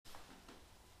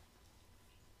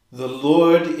The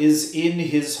Lord is in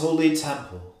his holy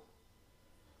temple.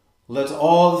 Let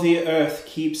all the earth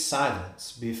keep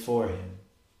silence before him.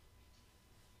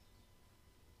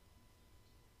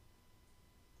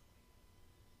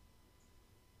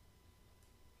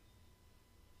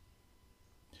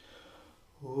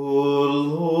 O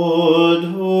Lord,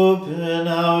 open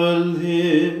our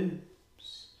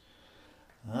lips,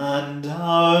 and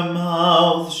our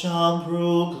mouth shall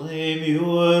proclaim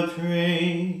your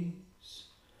praise.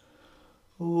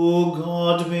 O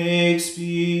God, make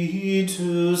speed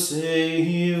to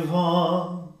save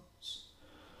us.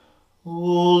 O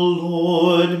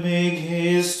Lord, make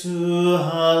haste to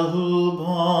help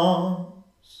us.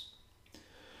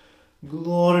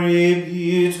 Glory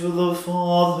be to the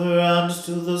Father, and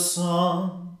to the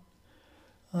Son,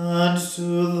 and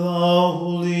to the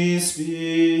Holy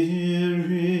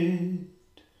Spirit,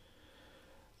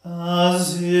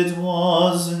 as it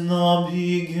was in the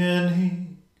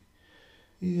beginning,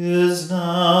 is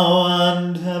now,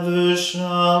 and ever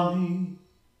shall be,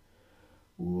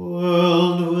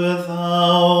 world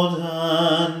without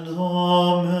end.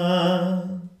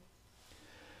 Amen.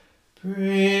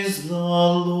 Praise the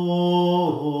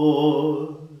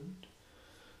Lord.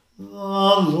 The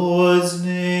Lord's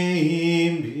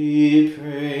name be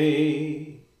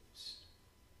praised.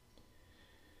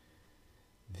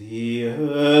 The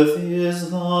earth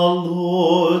is the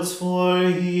Lord's, for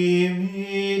he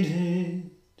made it.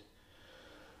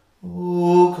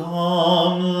 O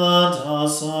come, let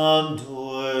us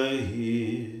adore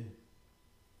him.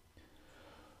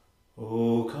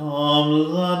 O come,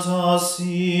 let us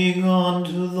sing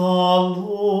unto the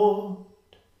Lord.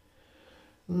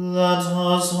 Let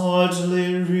us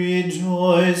heartily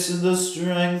rejoice in the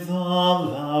strength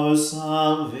of our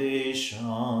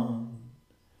salvation.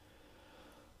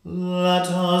 Let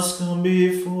us come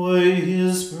before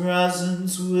his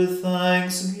presence with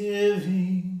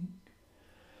thanksgiving,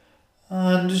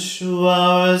 and show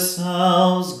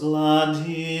ourselves glad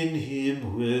in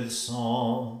him with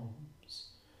psalms.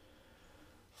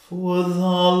 For the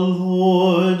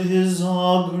Lord is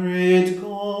a great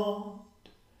God,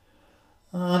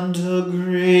 and a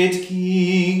great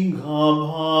King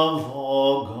above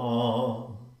all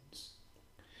gods.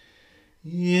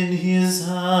 In his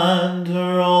hand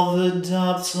are all the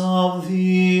depths of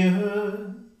the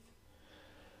earth,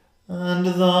 and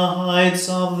the heights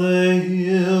of the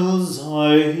hills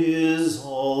are his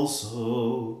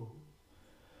also.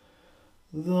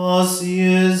 The sea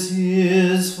is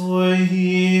his, for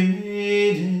he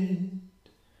made it,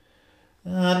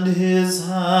 and his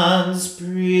hands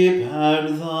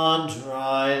prepared the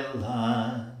dry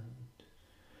land.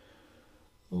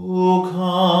 O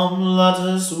come, let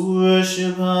us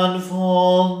worship and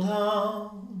fall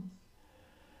down,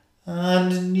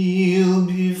 and kneel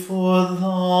before the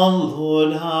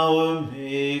Lord our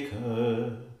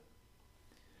Maker.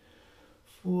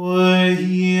 For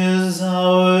he is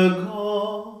our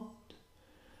God,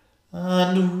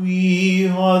 and we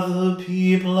are the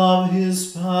people of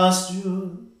his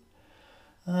pasture,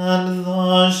 and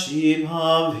the sheep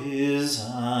of his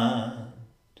hand.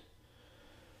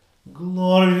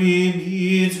 Glory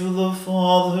be to the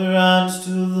Father, and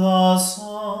to the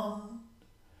Son,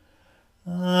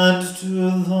 and to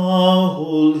the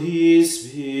Holy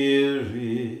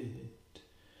Spirit,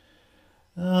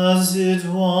 as it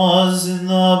was in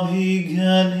the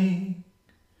beginning,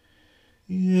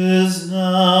 is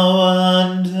now,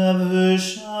 and ever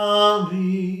shall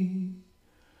be,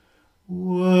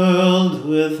 world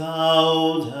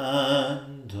without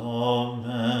end.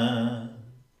 Amen.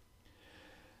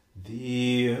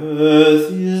 The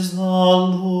earth is the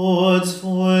Lord's,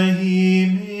 for he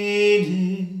made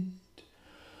it.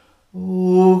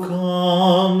 O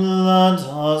come, let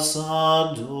us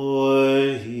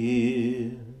adore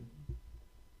him.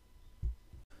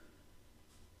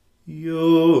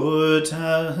 Your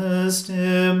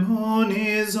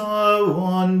testimonies are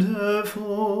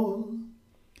wonderful,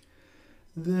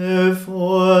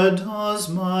 therefore does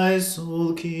my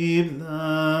soul keep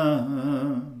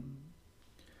them.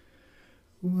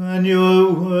 When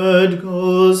your word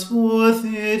goes forth,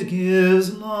 it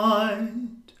gives light,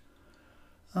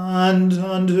 and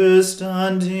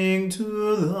understanding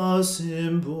to the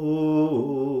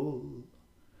simple.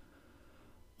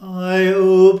 I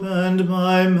opened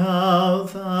my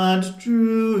mouth and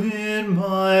drew in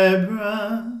my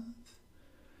breath,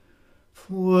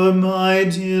 for my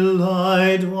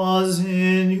delight was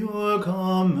in your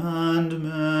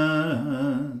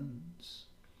commandments.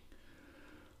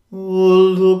 O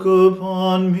look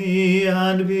upon me,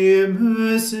 and be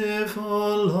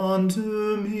merciful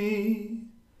unto me,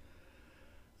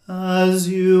 as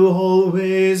you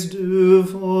always do,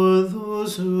 for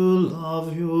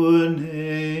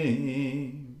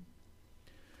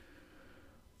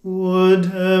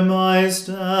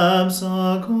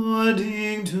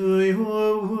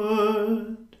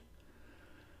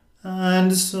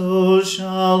and so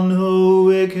shall no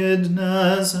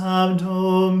wickedness have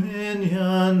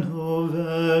dominion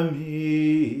over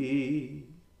me.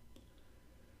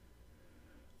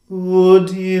 O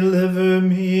deliver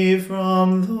me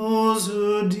from those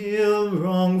who deal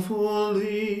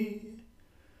wrongfully,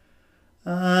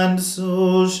 and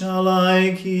so shall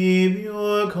I keep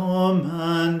your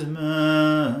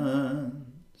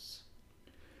commandments.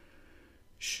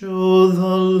 Show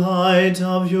the light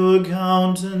of your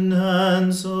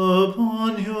countenance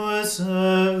upon your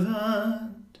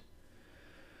servant,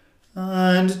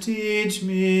 and teach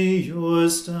me your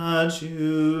statutes.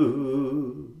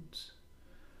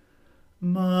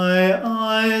 My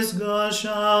eyes gush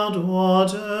out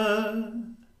water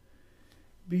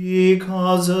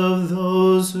because of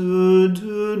those who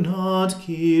do not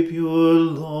keep your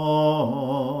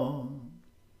law.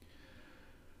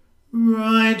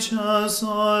 Righteous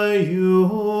are you,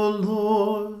 O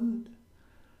Lord,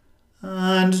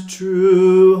 and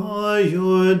true are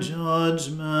your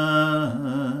judgments.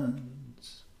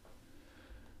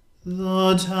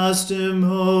 The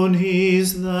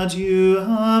testimonies that you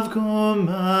have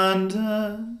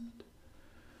commanded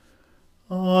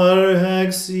are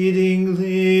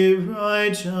exceedingly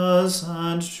righteous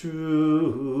and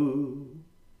true.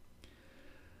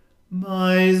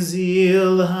 My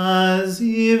zeal has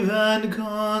even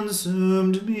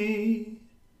consumed me,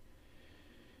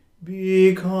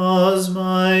 because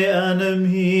my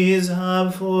enemies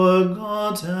have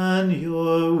forgotten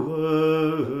your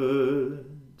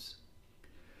words.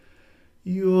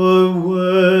 Your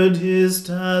word is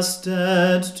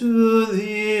tested to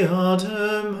the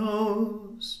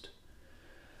uttermost,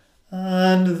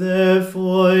 and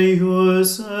therefore your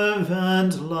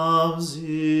servant loves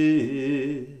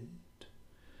it.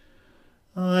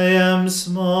 I am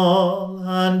small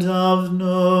and of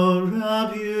no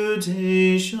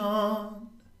reputation,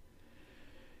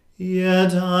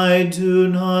 yet I do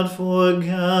not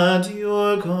forget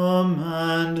your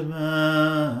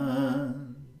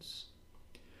commandments.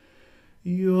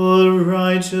 Your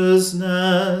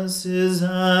righteousness is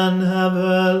an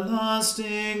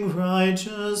everlasting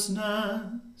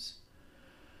righteousness,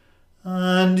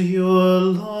 and your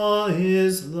law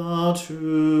is the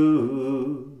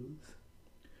truth.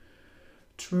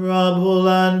 Trouble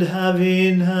and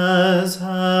heaviness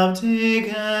have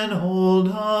taken hold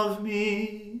of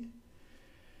me,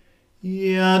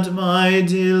 yet my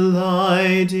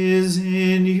delight is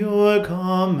in your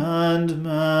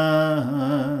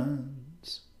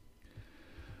commandments.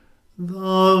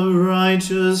 The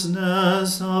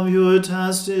righteousness of your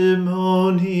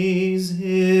testimonies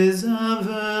is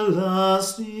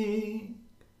everlasting.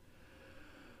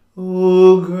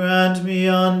 O grant me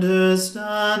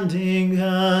understanding,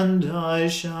 and I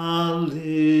shall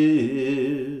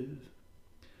live.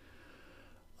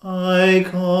 I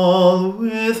call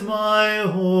with my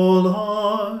whole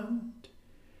heart.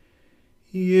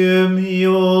 Hear me,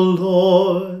 O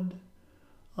Lord.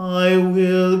 I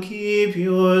will keep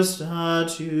your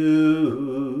statutes.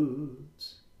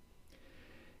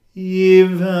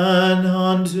 Even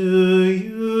unto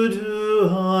you do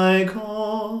I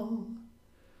call.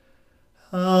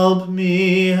 Help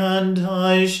me, and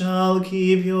I shall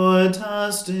keep your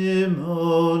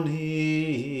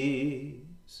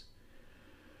testimonies.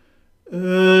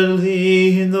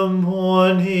 Early in the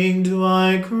morning do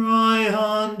I cry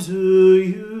unto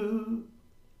you,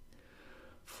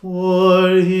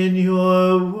 for in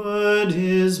your word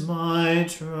is my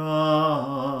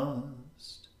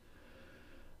trust.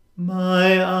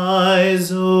 My eyes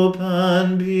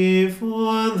open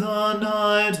before the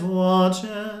night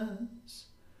watches,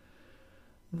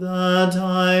 that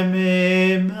I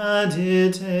may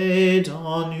meditate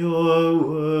on your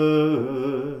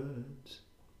words.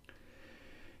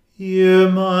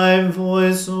 Hear my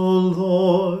voice, O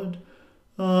Lord,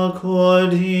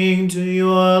 according to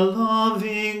your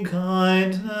loving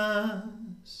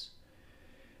kindness.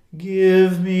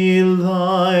 Give me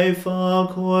life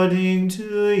according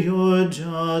to your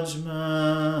judgments.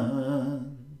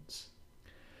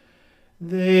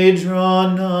 They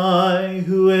draw nigh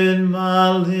who in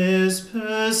malice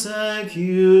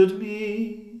persecute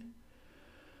me,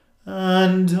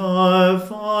 and are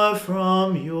far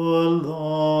from your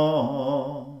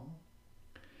law.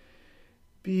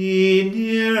 Be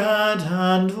near at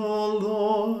hand, O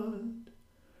Lord,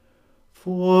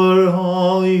 for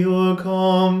all your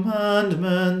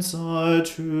commandments are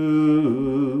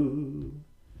true.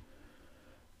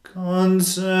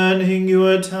 Concerning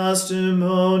your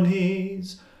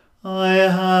testimonies, I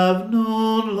have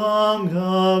known long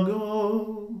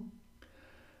ago,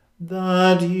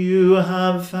 that you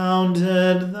have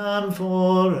founded them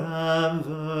forever.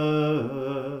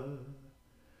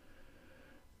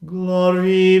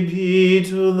 Glory be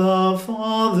to the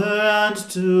Father, and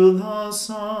to the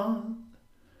Son,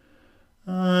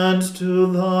 and to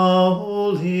the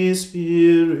Holy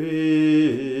Spirit,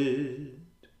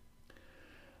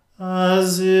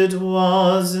 as it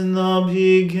was in the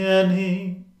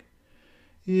beginning,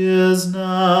 is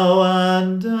now,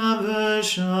 and ever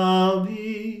shall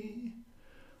be,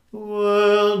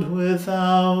 world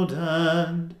without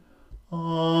end.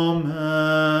 Amen.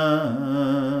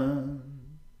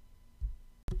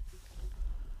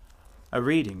 A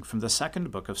reading from the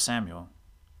second book of Samuel.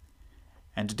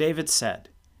 And David said,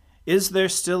 Is there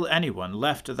still anyone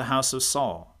left of the house of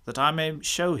Saul, that I may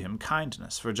show him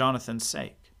kindness for Jonathan's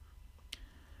sake?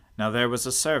 Now there was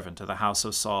a servant of the house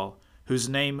of Saul, whose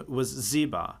name was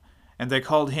Ziba, and they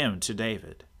called him to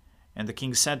David. And the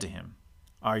king said to him,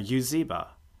 Are you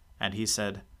Ziba? And he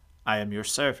said, I am your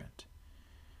servant.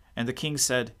 And the king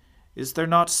said, Is there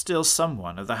not still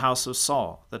someone of the house of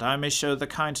Saul, that I may show the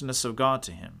kindness of God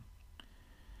to him?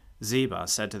 Ziba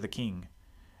said to the king,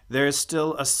 There is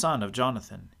still a son of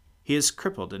Jonathan. He is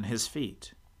crippled in his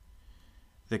feet.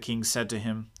 The king said to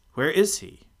him, Where is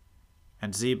he?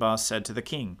 And Ziba said to the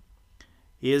king,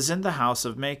 He is in the house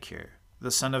of Machir,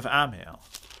 the son of Ammiel,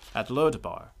 at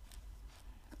Lodebar.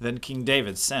 Then King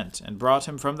David sent and brought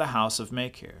him from the house of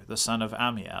Machir, the son of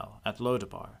Ammiel, at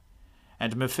Lodebar.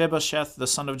 And Mephibosheth, the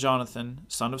son of Jonathan,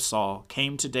 son of Saul,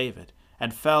 came to David,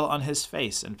 and fell on his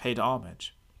face and paid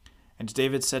homage. And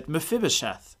David said,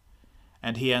 Mephibosheth.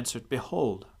 And he answered,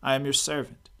 Behold, I am your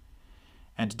servant.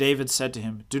 And David said to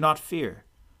him, Do not fear,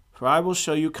 for I will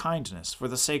show you kindness for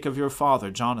the sake of your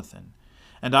father Jonathan,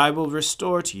 and I will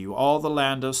restore to you all the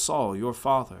land of Saul your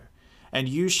father, and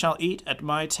you shall eat at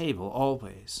my table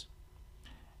always.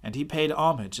 And he paid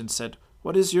homage and said,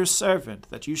 What is your servant,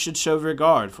 that you should show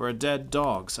regard for a dead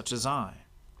dog such as I?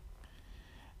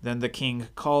 Then the king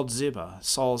called Ziba,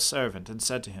 Saul's servant, and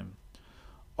said to him,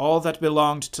 All that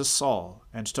belonged to Saul,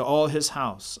 and to all his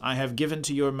house, I have given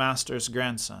to your master's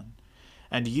grandson.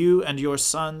 And you and your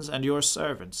sons and your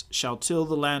servants shall till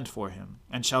the land for him,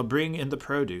 and shall bring in the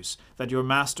produce, that your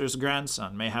master's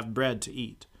grandson may have bread to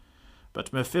eat.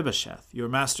 But Mephibosheth, your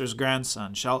master's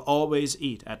grandson, shall always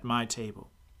eat at my table.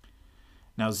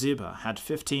 Now Ziba had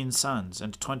 15 sons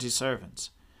and 20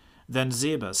 servants. Then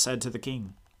Ziba said to the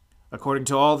king, According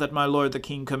to all that my lord the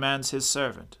king commands his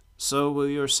servant, so will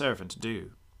your servant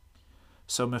do.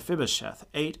 So Mephibosheth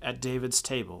ate at David's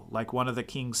table like one of the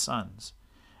king's sons.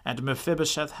 And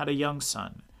Mephibosheth had a young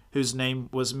son, whose name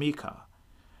was Micah.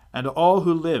 And all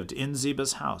who lived in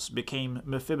Ziba's house became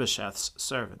Mephibosheth's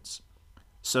servants.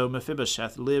 So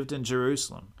Mephibosheth lived in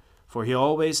Jerusalem, for he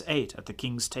always ate at the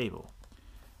king's table.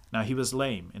 Now he was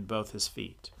lame in both his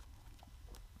feet.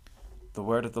 The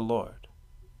word of the Lord.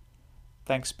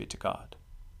 Thanks be to God.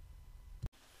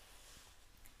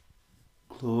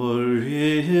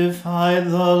 Glorify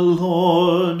the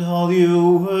Lord, all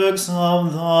you works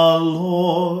of the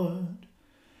Lord.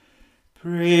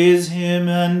 Praise him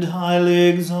and highly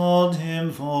exalt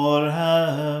him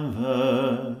forever.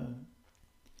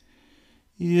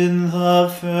 In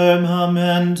the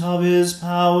firmament of his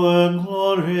power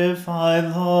glorify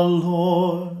the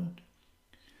Lord.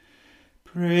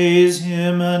 Praise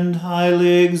him and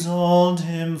highly exalt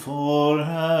him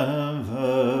forever.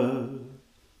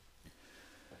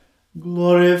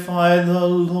 Glorify the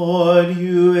Lord,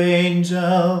 you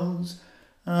angels,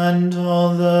 and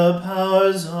all the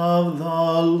powers of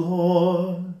the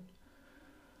Lord.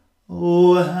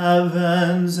 O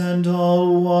heavens and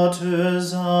all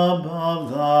waters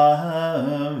above the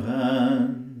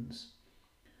heavens,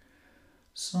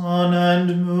 sun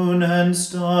and moon and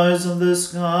stars of the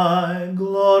sky,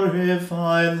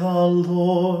 glorify the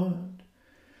Lord.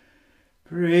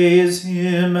 Praise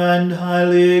him and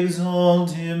highly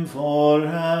exalt him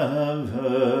forever.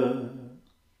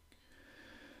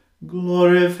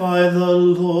 Glorify the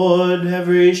Lord,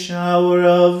 every shower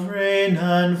of rain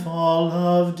and fall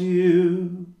of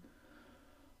dew,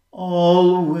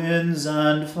 all winds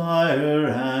and fire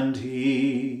and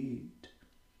heat.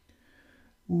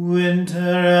 Winter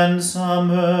and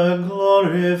summer,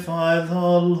 glorify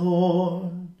the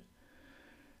Lord.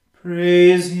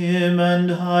 Praise him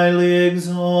and highly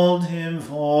exalt him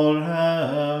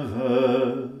forever.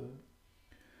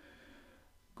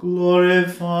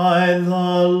 Glorify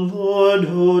the Lord,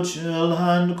 O chill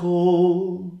and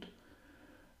cold,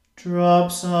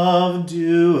 drops of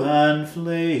dew and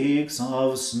flakes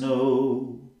of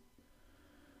snow,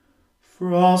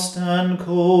 frost and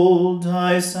cold,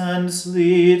 ice and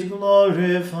sleet,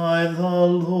 glorify the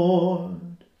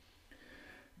Lord.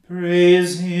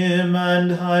 Praise him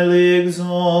and highly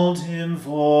exalt him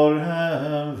forever.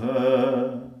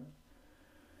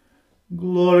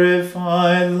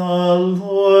 Glorify the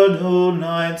Lord, O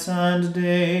nights and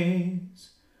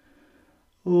days,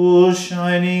 O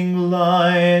shining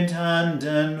light and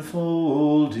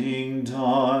enfolding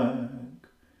dark.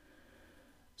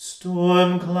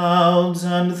 Storm clouds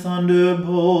and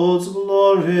thunderbolts,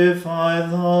 glorify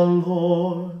the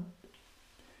Lord.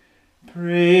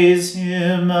 Praise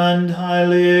him and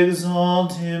highly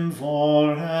exalt him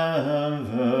forever.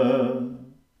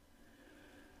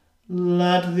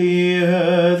 Let the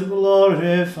earth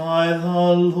glorify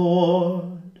the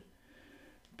Lord.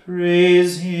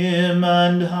 Praise him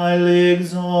and highly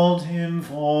exalt him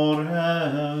forever.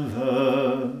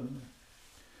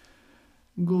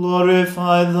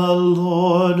 Glorify the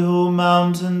Lord, O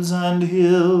mountains and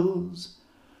hills,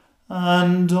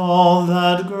 and all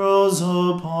that grows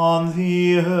upon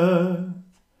the earth.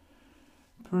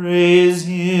 Praise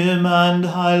him and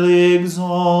highly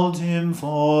exalt him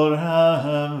forever.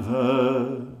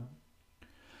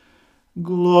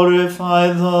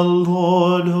 Glorify the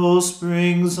Lord, O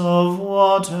springs of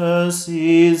water,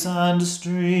 seas and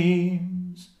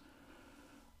streams,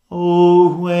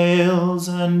 O whales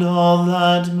and all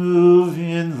that move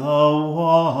in the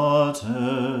waters.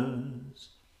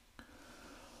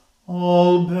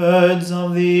 All birds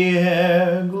of the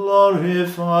air,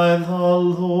 glorify the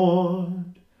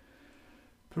Lord.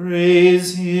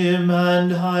 Praise him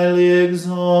and highly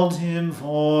exalt him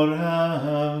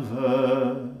forever.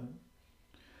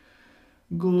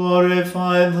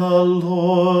 Glorify the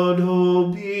Lord,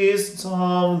 O beasts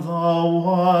of the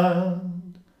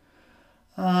wild,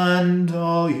 and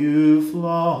all you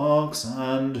flocks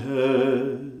and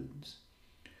herds.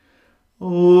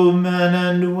 O men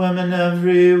and women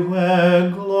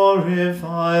everywhere,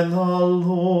 glorify the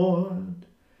Lord.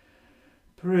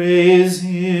 Praise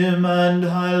him and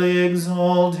highly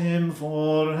exalt him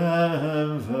forever.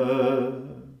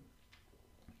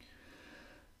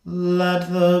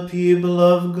 Let the people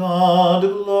of God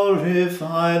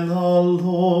glorify the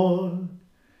Lord.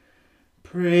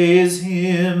 Praise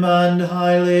him and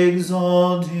highly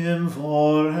exalt him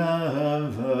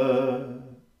forever.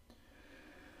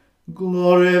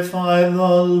 Glorify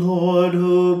the Lord,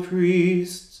 O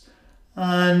priests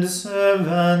and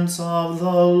servants of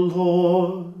the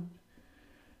Lord.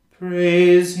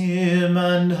 Praise him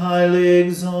and highly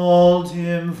exalt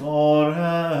him forever.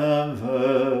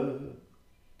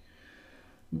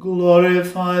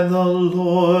 Glorify the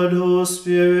Lord, O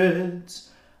spirits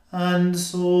and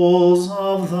souls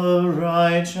of the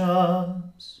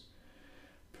righteous.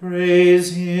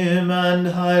 Praise him and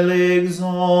highly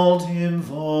exalt him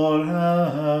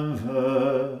forever.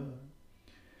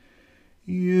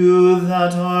 You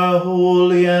that are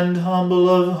holy and humble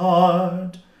of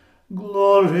heart,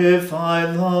 glorify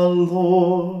the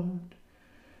Lord.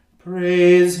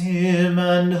 Praise him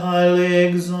and highly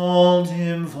exalt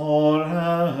him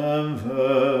forever.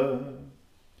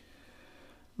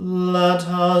 Let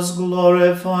us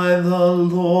glorify the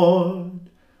Lord,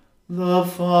 the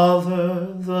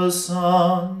Father, the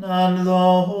Son, and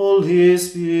the Holy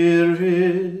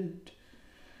Spirit.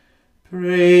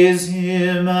 Praise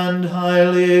him and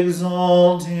highly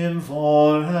exalt him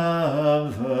forever.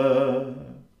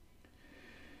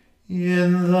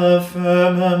 In the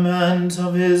firmament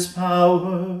of his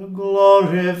power,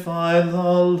 glorify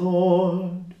the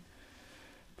Lord.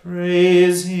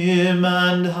 Praise him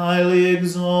and highly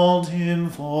exalt him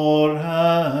forever.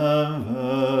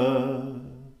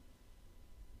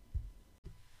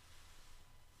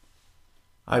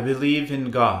 I believe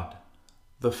in God,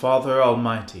 the Father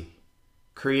Almighty,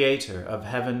 creator of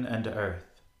heaven and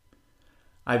earth.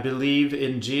 I believe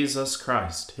in Jesus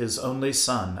Christ, his only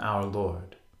Son, our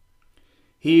Lord.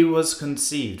 He was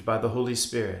conceived by the Holy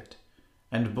Spirit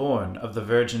and born of the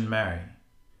Virgin Mary.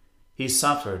 He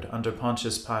suffered under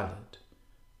Pontius Pilate,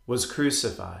 was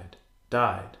crucified,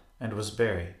 died, and was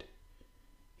buried.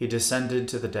 He descended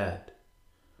to the dead.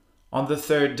 On the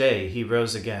third day he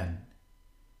rose again.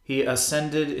 He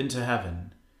ascended into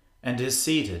heaven and is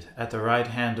seated at the right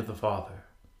hand of the Father.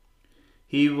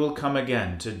 He will come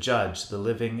again to judge the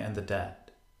living and the dead.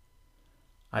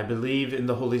 I believe in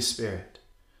the Holy Spirit,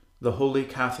 the Holy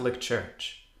Catholic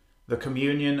Church, the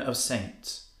communion of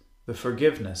saints, the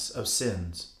forgiveness of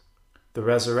sins, the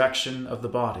resurrection of the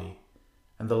body,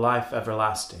 and the life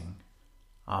everlasting.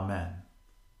 Amen.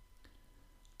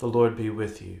 The Lord be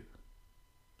with you.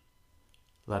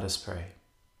 Let us pray.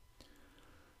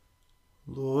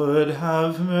 Lord,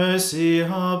 have mercy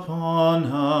upon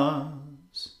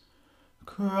us.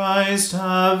 Christ,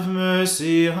 have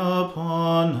mercy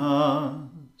upon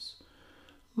us.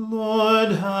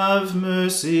 Lord, have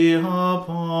mercy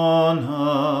upon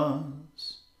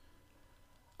us.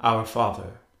 Our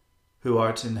Father, who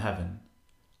art in heaven,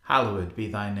 hallowed be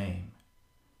thy name.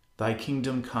 Thy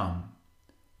kingdom come,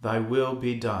 thy will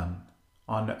be done,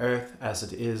 on earth as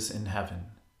it is in heaven.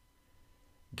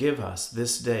 Give us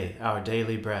this day our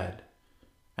daily bread,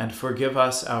 and forgive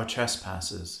us our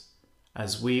trespasses,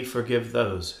 as we forgive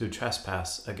those who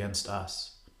trespass against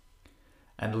us.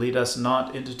 And lead us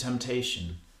not into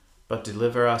temptation, but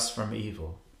deliver us from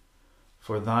evil.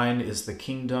 For thine is the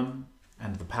kingdom,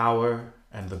 and the power,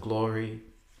 and the glory,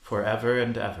 forever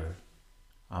and ever.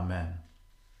 Amen.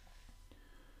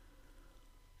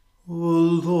 O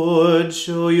Lord,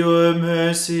 show your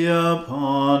mercy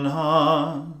upon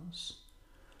us,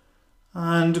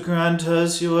 and grant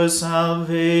us your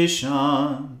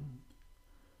salvation.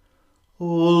 O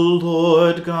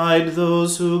Lord, guide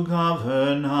those who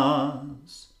govern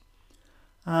us,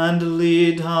 and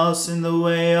lead us in the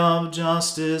way of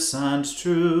justice and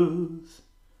truth.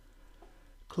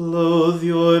 Clothe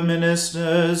your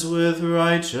ministers with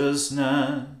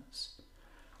righteousness,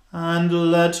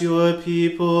 and let your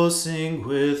people sing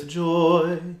with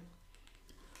joy.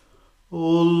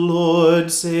 O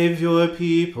Lord, save your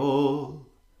people,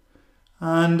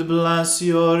 and bless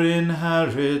your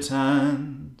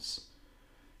inheritance.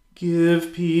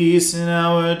 Give peace in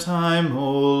our time,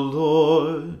 O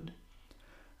Lord,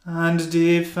 and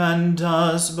defend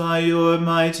us by your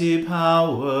mighty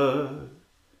power.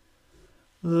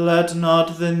 Let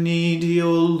not the needy,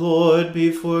 O Lord,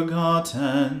 be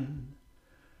forgotten,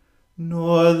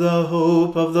 nor the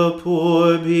hope of the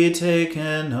poor be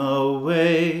taken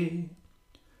away.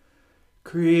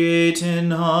 Create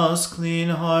in us clean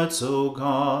hearts, O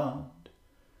God,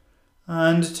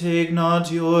 and take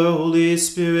not your Holy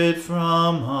Spirit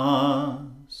from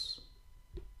us.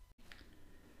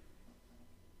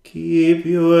 Keep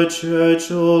your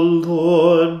church, O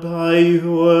Lord, by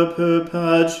your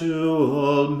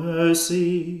perpetual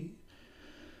mercy,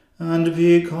 and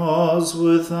because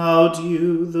without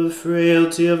you the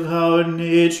frailty of our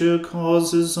nature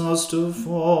causes us to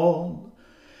fall,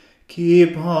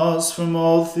 keep us from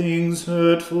all things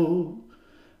hurtful,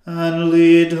 and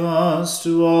lead us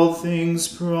to all things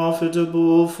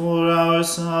profitable for our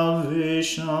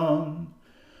salvation.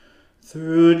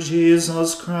 Through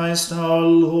Jesus Christ our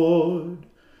Lord,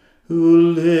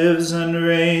 who lives and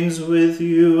reigns with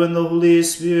you and the Holy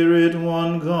Spirit,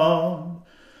 one God,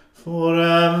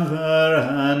 forever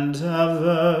and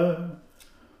ever.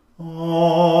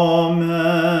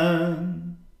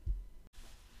 Amen.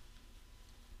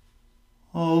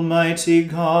 Almighty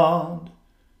God,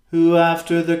 who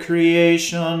after the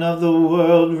creation of the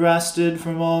world rested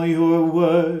from all your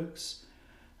works,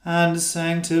 and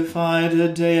sanctified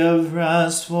a day of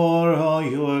rest for all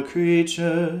your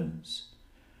creatures,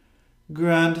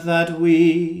 grant that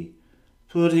we,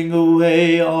 putting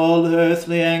away all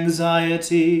earthly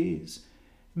anxieties,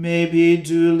 may be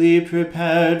duly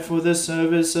prepared for the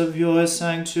service of your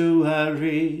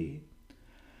sanctuary,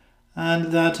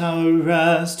 and that our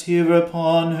rest here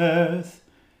upon earth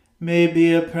may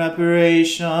be a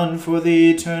preparation for the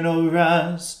eternal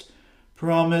rest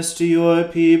promised to your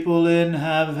people in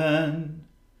heaven.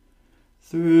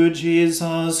 Through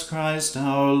Jesus Christ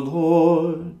our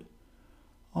Lord.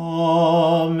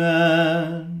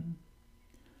 Amen.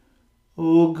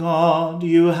 O God,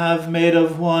 you have made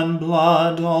of one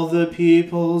blood all the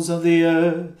peoples of the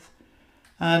earth,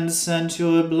 and sent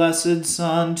your blessed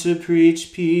Son to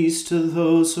preach peace to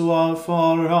those who are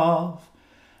far off,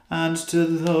 and to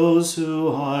those who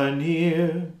are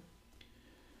near.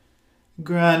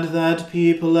 Grant that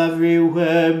people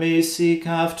everywhere may seek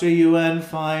after you and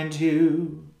find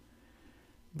you.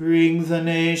 Bring the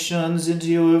nations into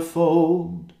your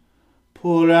fold.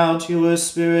 Pour out your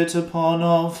Spirit upon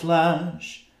all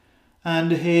flesh,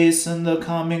 and hasten the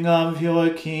coming of your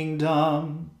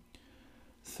kingdom.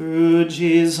 Through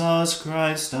Jesus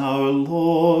Christ our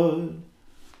Lord.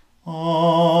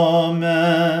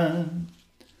 Amen.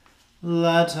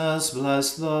 Let us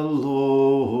bless the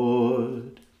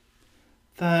Lord.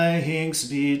 Thanks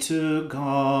be to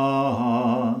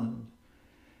God.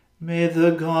 May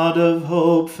the God of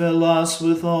hope fill us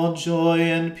with all joy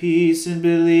and peace in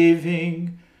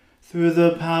believing, through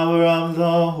the power of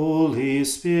the Holy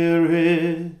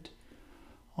Spirit.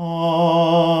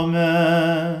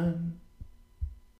 Amen.